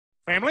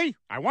Family,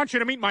 I want you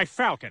to meet my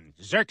falcon,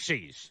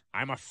 Xerxes.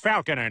 I'm a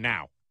falconer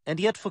now. And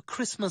yet for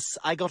Christmas,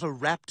 I got a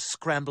wrapped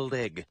scrambled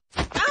egg.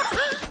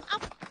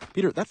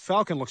 Peter, that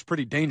falcon looks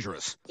pretty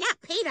dangerous. Yeah,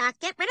 Peter,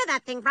 get rid of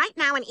that thing right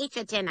now and eat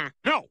your dinner.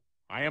 No,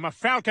 I am a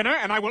falconer,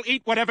 and I will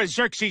eat whatever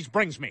Xerxes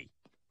brings me.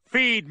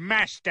 Feed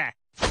master.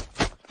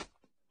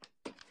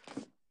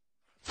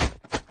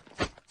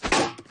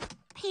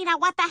 Peter,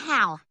 what the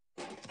hell?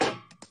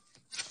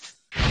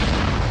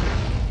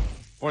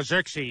 For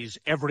Xerxes,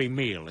 every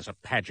meal is a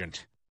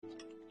pageant.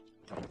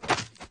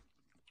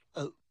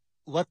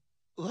 What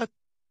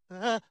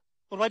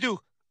do I do?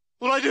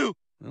 What do I do?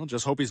 Well,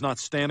 just hope he's not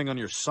standing on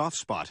your soft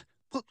spot.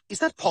 Well, is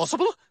that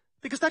possible?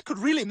 Because that could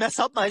really mess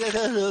up my...